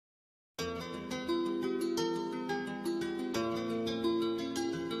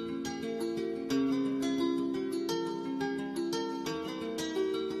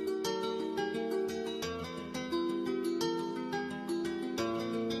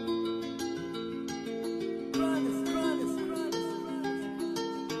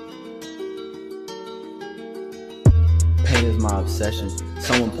pain is my obsession.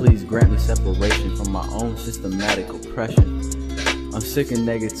 Someone please grant me separation from my own systematic oppression. I'm sick of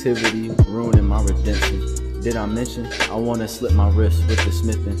negativity, ruining my redemption. Did I mention I wanna slip my wrist with the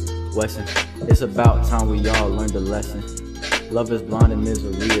Smith & Wesson? It's about time we all learned a lesson. Love is blind and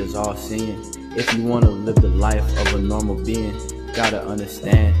misery is all seeing. If you wanna live the life of a normal being, gotta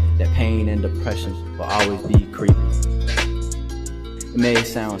understand that pain and depression will always be creeping. It may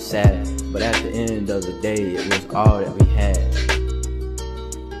sound sad, but at the end of the day, it was all that we had.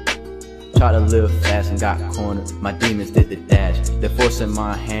 Tried to live fast and got cornered. My demons did the dash. They're forcing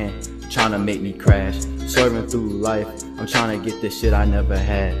my hand, trying to make me crash. Swerving through life, I'm trying to get this shit I never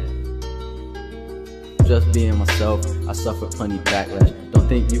had. Just being myself, I suffered plenty backlash. Don't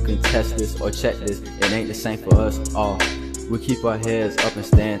think you can test this or check this. It ain't the same for us all. We keep our heads up and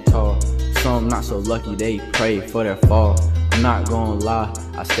stand tall. Some not so lucky, they pray for their fall. I'm not gonna lie,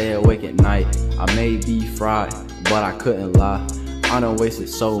 I stay awake at night. I may be fried, but I couldn't lie. I done wasted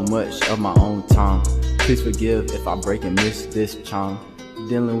so much of my own time. Please forgive if I break and miss this charm.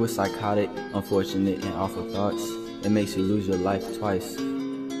 Dealing with psychotic, unfortunate, and awful thoughts. It makes you lose your life twice.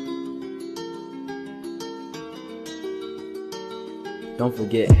 Don't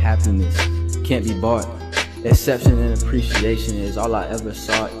forget happiness can't be bought. Acceptance and appreciation is all I ever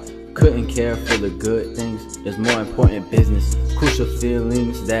sought. Couldn't care for the good things, there's more important business. Crucial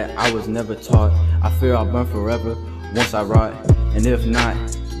feelings that I was never taught. I fear I'll burn forever once I rot. And if not,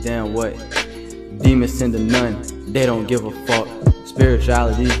 then what? Demons tend to none, they don't give a fuck.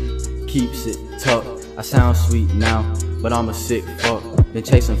 Spirituality keeps it tough. I sound sweet now, but I'm a sick fuck. Been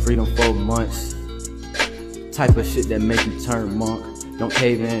chasing freedom for months. Type of shit that make you turn monk. Don't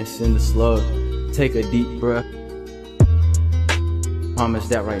cave in, send a slug. Take a deep breath. Promise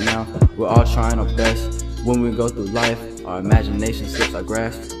that right now, we're all trying our best. When we go through life, our imagination slips our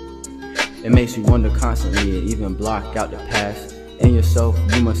grasp. It makes you wonder constantly and even block out the past. In yourself,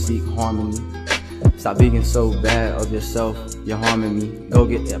 you must seek harmony. Stop being so bad of yourself, you're harming me. Go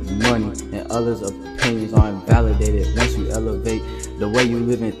get that money, and others' opinions are invalidated. Once you elevate, the way you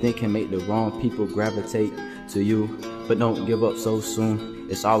live and think can make the wrong people gravitate to you. But don't give up so soon,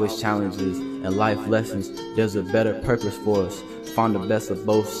 it's always challenges and life lessons. There's a better purpose for us. Find the best of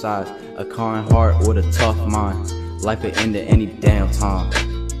both sides, a kind heart with a tough mind. Life will end at any damn time.